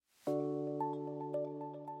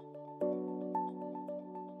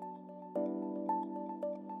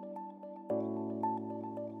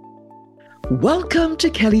Welcome to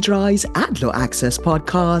Kelly Dry's Ad Law Access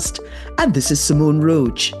podcast, and this is Simone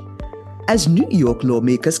Roach. As New York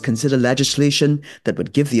lawmakers consider legislation that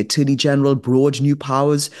would give the Attorney General broad new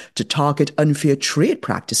powers to target unfair trade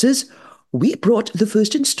practices, we brought the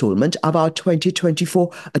first installment of our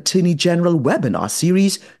 2024 Attorney General webinar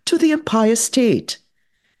series to the Empire State.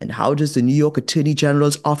 And how does the New York Attorney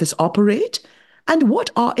General's office operate? And what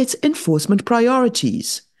are its enforcement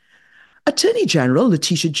priorities? Attorney General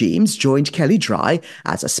Letitia James joined Kelly Dry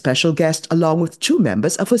as a special guest along with two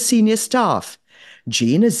members of her senior staff,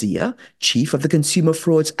 Jane Azia, Chief of the Consumer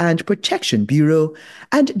Frauds and Protection Bureau,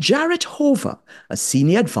 and Jarrett Hover, a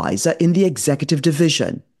senior advisor in the Executive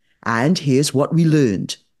Division. And here's what we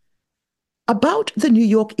learned. About the New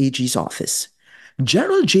York AG's office.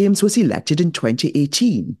 General James was elected in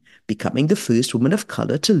 2018, becoming the first woman of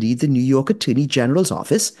color to lead the New York Attorney General's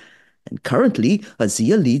office. And currently,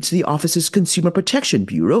 Azia leads the office's Consumer Protection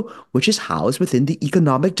Bureau, which is housed within the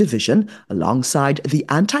Economic Division alongside the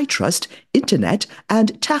Antitrust, Internet,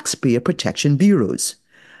 and Taxpayer Protection Bureaus.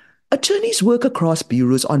 Attorneys work across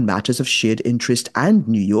bureaus on matters of shared interest, and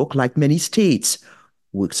New York, like many states,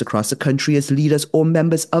 works across the country as leaders or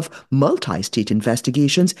members of multi-state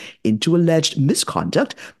investigations into alleged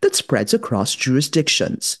misconduct that spreads across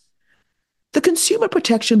jurisdictions. The Consumer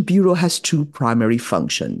Protection Bureau has two primary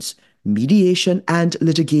functions: mediation and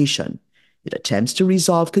litigation. It attempts to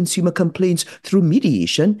resolve consumer complaints through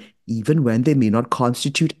mediation, even when they may not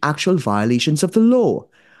constitute actual violations of the law.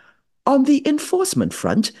 On the enforcement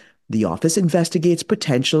front, the office investigates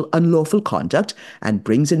potential unlawful conduct and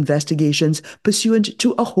brings investigations pursuant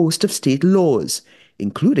to a host of state laws,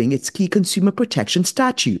 including its key consumer protection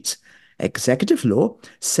statutes, Executive Law,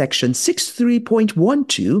 Section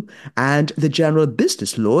 63.12, and the General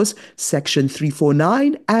Business Laws, Section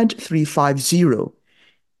 349 and 350.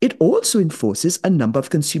 It also enforces a number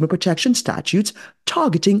of consumer protection statutes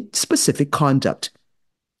targeting specific conduct.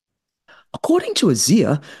 According to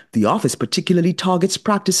Azia, the office particularly targets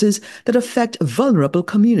practices that affect vulnerable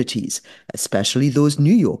communities, especially those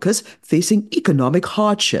New Yorkers facing economic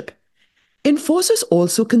hardship. Enforcers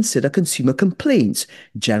also consider consumer complaints,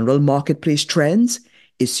 general marketplace trends,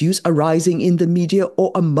 issues arising in the media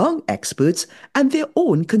or among experts, and their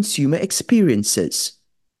own consumer experiences.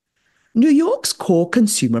 New York's core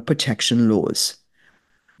consumer protection laws.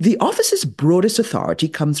 The office's broadest authority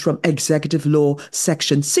comes from Executive Law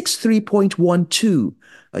Section 63.12,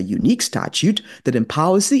 a unique statute that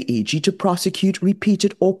empowers the AG to prosecute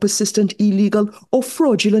repeated or persistent illegal or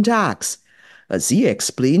fraudulent acts. Azia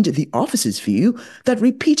explained the office's view that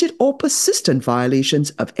repeated or persistent violations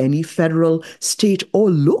of any federal, state, or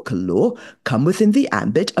local law come within the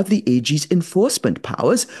ambit of the AG's enforcement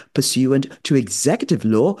powers pursuant to Executive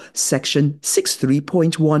Law Section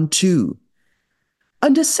 63.12.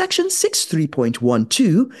 Under Section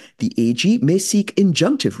 63.12, the AG may seek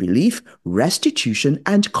injunctive relief, restitution,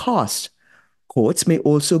 and cost. Courts may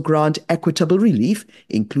also grant equitable relief,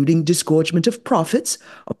 including disgorgement of profits,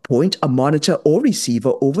 appoint a monitor or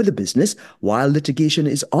receiver over the business while litigation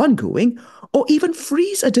is ongoing, or even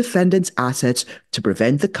freeze a defendant's assets to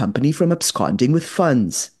prevent the company from absconding with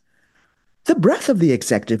funds. The breadth of the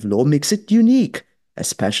executive law makes it unique,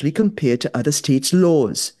 especially compared to other states'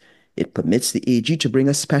 laws. It permits the AG to bring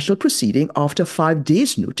a special proceeding after 5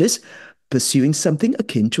 days' notice, pursuing something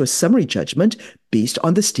akin to a summary judgment based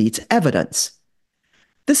on the state's evidence.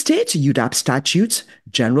 The state's UDAP statutes,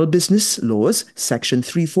 General Business Laws, Section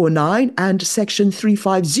 349 and Section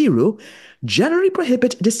 350, generally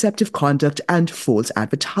prohibit deceptive conduct and false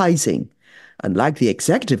advertising. Unlike the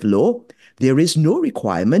executive law, there is no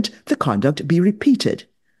requirement the conduct be repeated.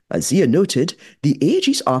 Azia noted, the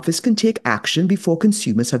AG's office can take action before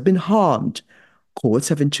consumers have been harmed. Courts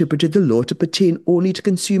have interpreted the law to pertain only to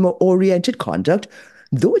consumer-oriented conduct,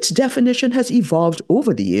 though its definition has evolved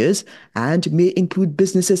over the years and may include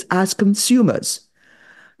businesses as consumers.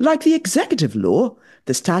 Like the executive law,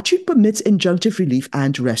 the statute permits injunctive relief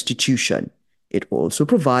and restitution. It also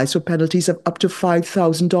provides for penalties of up to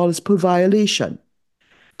 $5,000 per violation.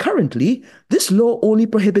 Currently, this law only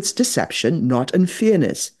prohibits deception, not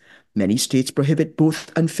unfairness. Many states prohibit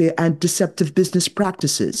both unfair and deceptive business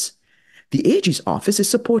practices. The AG's office is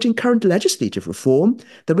supporting current legislative reform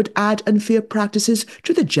that would add unfair practices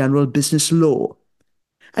to the general business law.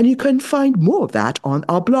 And you can find more of that on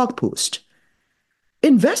our blog post.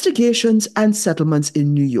 Investigations and settlements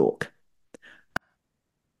in New York.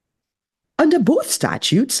 Under both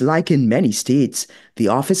statutes, like in many states, the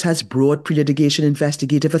office has broad pre-litigation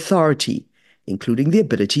investigative authority, including the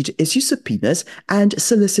ability to issue subpoenas and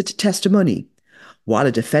solicit testimony. While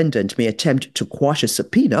a defendant may attempt to quash a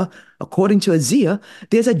subpoena, according to Azia,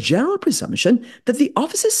 there's a general presumption that the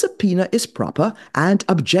office's subpoena is proper and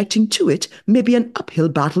objecting to it may be an uphill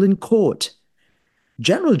battle in court.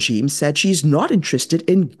 General James said she's not interested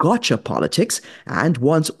in gotcha politics and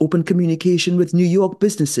wants open communication with New York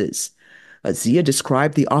businesses. Azia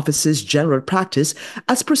described the office's general practice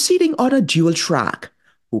as proceeding on a dual track,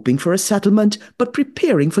 hoping for a settlement but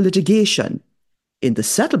preparing for litigation. In the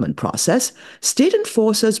settlement process, state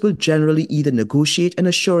enforcers will generally either negotiate an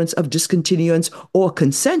assurance of discontinuance or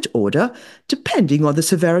consent order, depending on the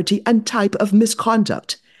severity and type of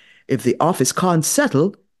misconduct. If the office can't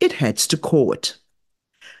settle, it heads to court.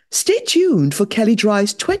 Stay tuned for Kelly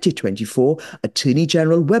Drye's 2024 Attorney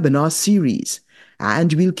General webinar series,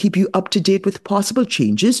 and we'll keep you up to date with possible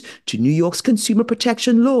changes to New York's consumer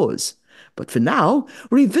protection laws. But for now,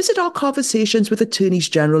 revisit our conversations with attorneys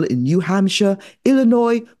general in New Hampshire,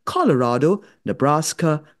 Illinois, Colorado,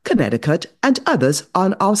 Nebraska, Connecticut, and others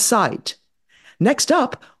on our site. Next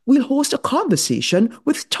up, we'll host a conversation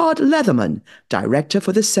with Todd Leatherman, Director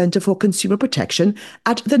for the Center for Consumer Protection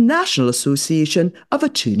at the National Association of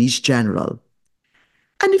Attorneys General.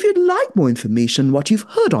 And if you'd like more information on what you've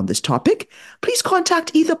heard on this topic, please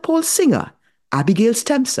contact either Paul Singer, Abigail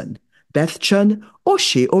Stempson, Beth Chun, or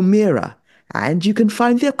Shea O'Meara, and you can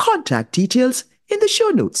find their contact details in the show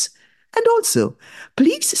notes. And also,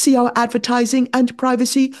 please see our Advertising and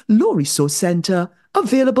Privacy Law Resource Center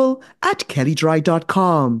available at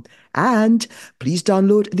kellydrye.com. And please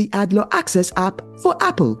download the AdLaw Access app for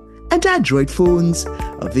Apple and Android phones,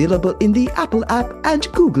 available in the Apple app and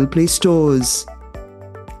Google Play stores.